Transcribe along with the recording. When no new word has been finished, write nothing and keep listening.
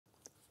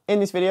In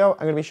this video, I'm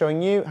going to be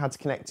showing you how to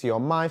connect to your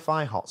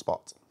MiFi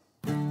hotspot.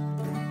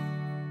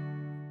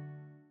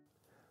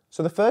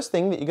 So the first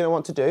thing that you're going to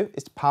want to do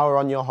is to power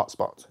on your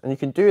hotspot, and you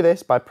can do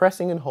this by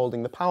pressing and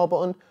holding the power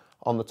button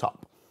on the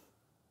top.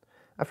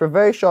 After a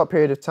very short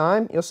period of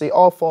time, you'll see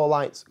all 4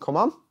 lights come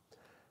on,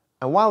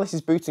 and while this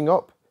is booting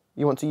up,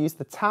 you want to use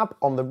the tab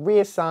on the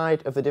rear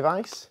side of the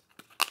device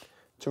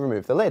to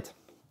remove the lid.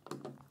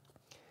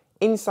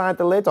 Inside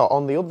the lid, or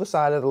on the other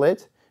side of the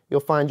lid, you'll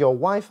find your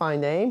Wi-Fi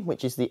name,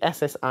 which is the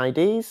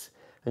SSIDs,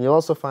 and you'll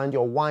also find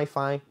your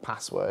Wi-Fi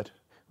password,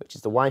 which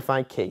is the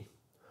Wi-Fi key.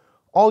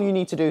 All you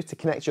need to do to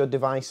connect your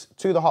device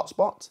to the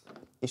hotspot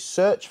is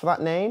search for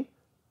that name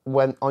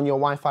on your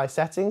Wi-Fi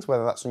settings,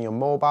 whether that's on your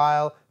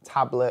mobile,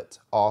 tablet,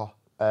 or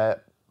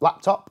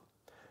laptop.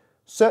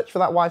 Search for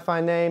that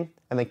Wi-Fi name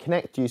and then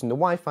connect using the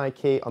Wi-Fi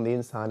key on the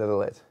inside of the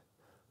lid.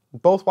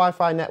 Both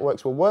Wi-Fi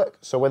networks will work,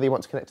 so whether you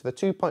want to connect to the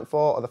 2.4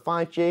 or the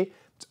 5G,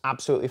 it's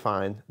absolutely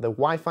fine. The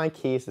Wi-Fi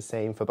key is the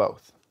same for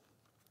both.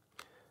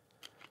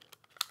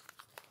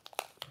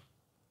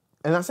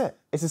 And that's it.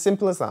 It's as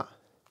simple as that.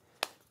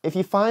 If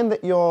you find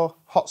that your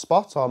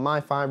hotspot or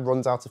MiFi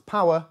runs out of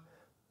power,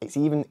 it's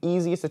even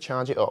easier to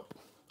charge it up.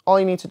 All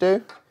you need to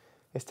do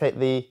is take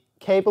the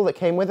cable that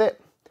came with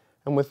it,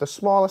 and with the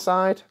smaller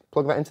side,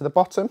 plug that into the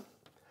bottom,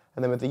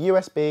 and then with the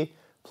USB,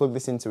 plug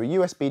this into a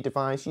USB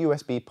device,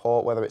 USB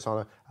port, whether it's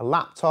on a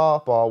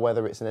laptop or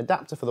whether it's an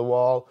adapter for the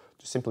wall.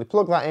 Just simply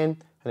plug that in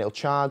and it'll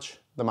charge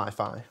the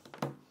MiFi.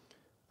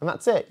 And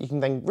that's it. You can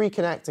then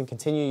reconnect and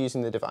continue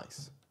using the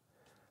device.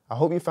 I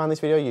hope you found this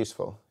video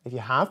useful. If you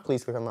have,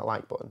 please click on that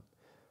like button.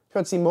 If you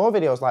want to see more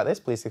videos like this,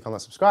 please click on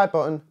that subscribe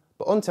button.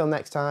 But until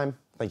next time,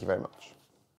 thank you very much.